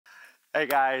Hey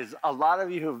guys, a lot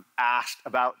of you have asked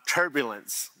about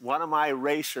Turbulence, one of my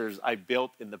racers I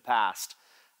built in the past,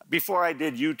 before I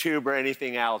did YouTube or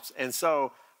anything else. And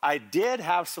so I did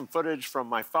have some footage from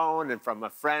my phone and from a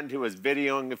friend who was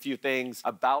videoing a few things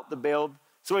about the build.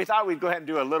 So we thought we'd go ahead and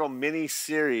do a little mini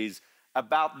series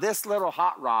about this little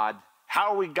hot rod,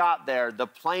 how we got there, the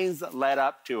planes that led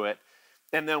up to it,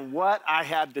 and then what I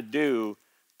had to do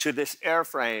to this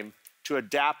airframe to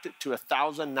adapt it to a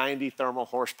 1,090 thermal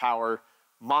horsepower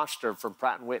monster from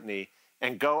Pratt Whitney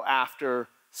and go after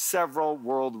several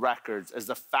world records as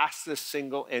the fastest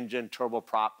single engine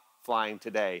turboprop flying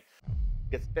today.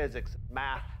 It's physics,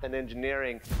 math, and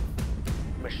engineering.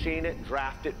 Machine it,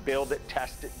 draft it, build it,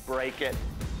 test it, break it.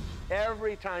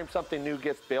 Every time something new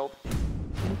gets built,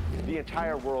 the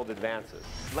entire world advances.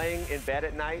 Laying in bed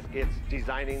at night, it's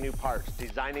designing new parts,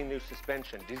 designing new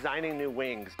suspension, designing new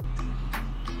wings.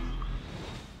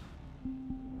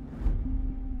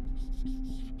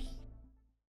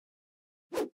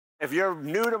 If you're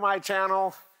new to my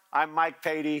channel, I'm Mike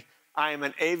Patey. I am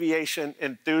an aviation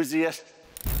enthusiast.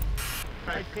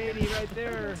 Mike Patey right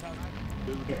there.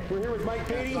 We're here with Mike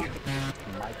Patey.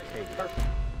 Mike Patey.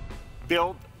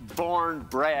 Built, born,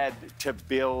 bred to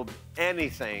build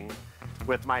anything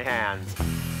with my hands.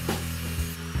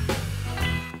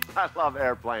 I love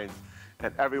airplanes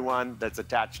and everyone that's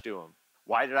attached to them.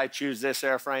 Why did I choose this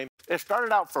airframe? It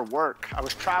started out for work. I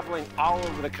was traveling all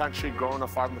over the country, growing a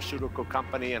pharmaceutical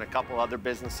company and a couple other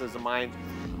businesses of mine,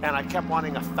 and I kept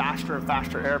wanting a faster and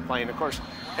faster airplane. Of course,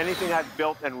 anything I've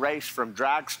built and raced, from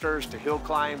dragsters to hill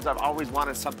climbs, I've always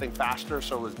wanted something faster,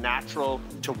 so it was natural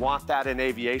to want that in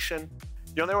aviation.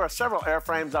 You know, there were several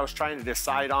airframes I was trying to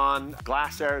decide on.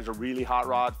 Glassair is a really hot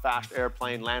rod, fast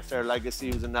airplane. Lancer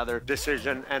Legacy was another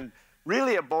decision, and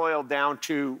really it boiled down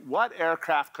to what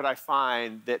aircraft could I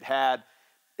find that had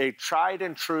a tried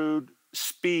and true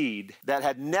speed that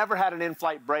had never had an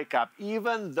in-flight breakup,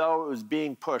 even though it was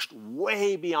being pushed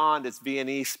way beyond its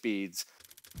V&E speeds.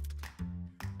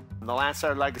 The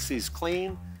Lancer Legacy is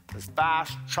clean, it's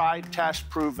fast, tried, test,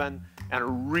 proven, and a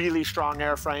really strong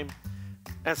airframe.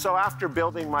 And so after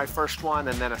building my first one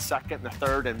and then a second and a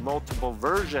third and multiple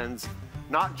versions,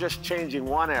 not just changing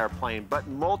one airplane, but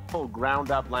multiple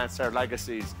ground-up Lancer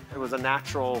Legacies, it was a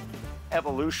natural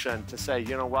evolution to say,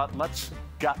 you know what, let's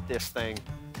gut this thing,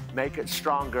 make it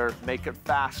stronger, make it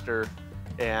faster,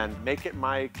 and make it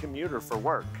my commuter for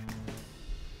work.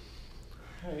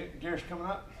 Hey, gears coming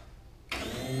up. All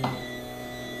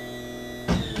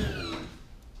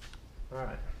right,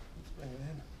 let's bring it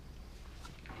in.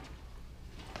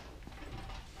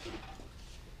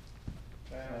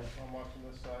 Okay, I'm watching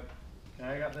this side. Okay,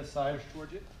 I got this side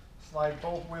towards you. Slide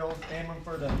both wheels, aiming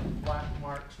for the black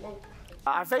marks. Whoa.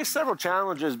 I faced several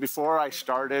challenges before I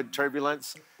started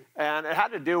Turbulence, and it had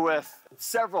to do with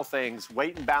several things.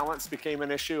 Weight and balance became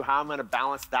an issue, how I'm going to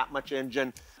balance that much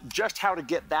engine. Just how to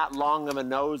get that long of a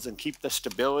nose and keep the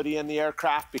stability in the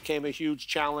aircraft became a huge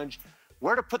challenge.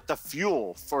 Where to put the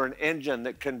fuel for an engine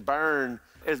that can burn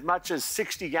as much as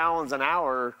 60 gallons an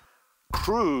hour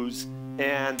cruise,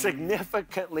 and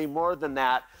significantly more than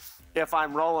that if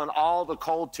I'm rolling all the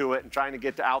cold to it and trying to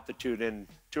get to altitude in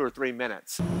 2 or 3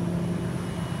 minutes.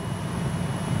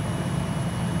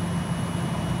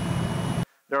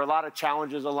 There are a lot of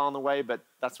challenges along the way, but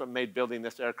that's what made building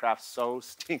this aircraft so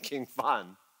stinking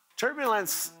fun.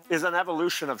 Turbulence is an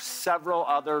evolution of several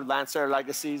other Lancer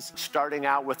Legacies, starting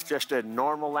out with just a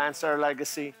normal Lancer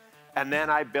Legacy. And then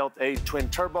I built a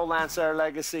twin-turbo Lancer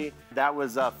Legacy. That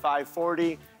was a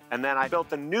 540. And then I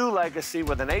built a new Legacy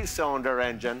with an 8-cylinder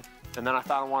engine. And then I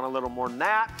thought I want a little more than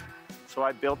that. So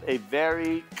I built a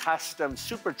very custom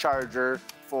supercharger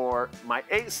for my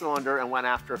 8-cylinder and went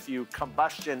after a few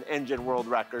combustion engine world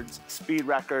records, speed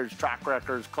records, track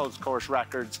records, closed course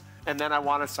records. And then I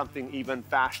wanted something even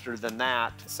faster than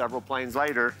that. Several planes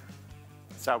later,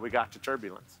 that's how we got to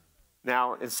Turbulence.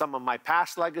 Now, in some of my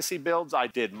past Legacy builds, I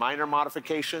did minor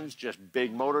modifications, just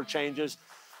big motor changes.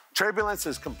 Turbulence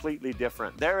is completely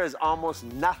different. There is almost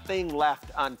nothing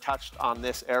left untouched on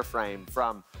this airframe,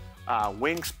 from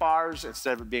wing spars.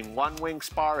 Instead of it being one wing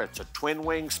spar, it's a twin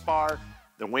wing spar.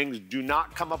 The wings do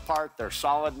not come apart. They're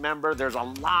solid member. There's a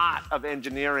lot of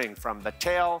engineering, from the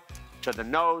tail to the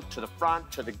nose, to the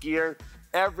front, to the gear.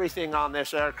 Everything on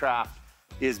this aircraft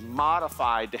is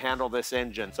modified to handle this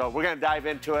engine. So we're gonna dive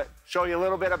into it, show you a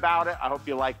little bit about it. I hope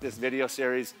you like this video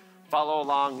series. Follow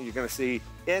along. You're gonna see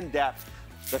in depth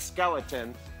the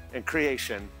skeleton and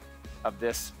creation of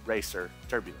this racer,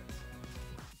 Turbulence.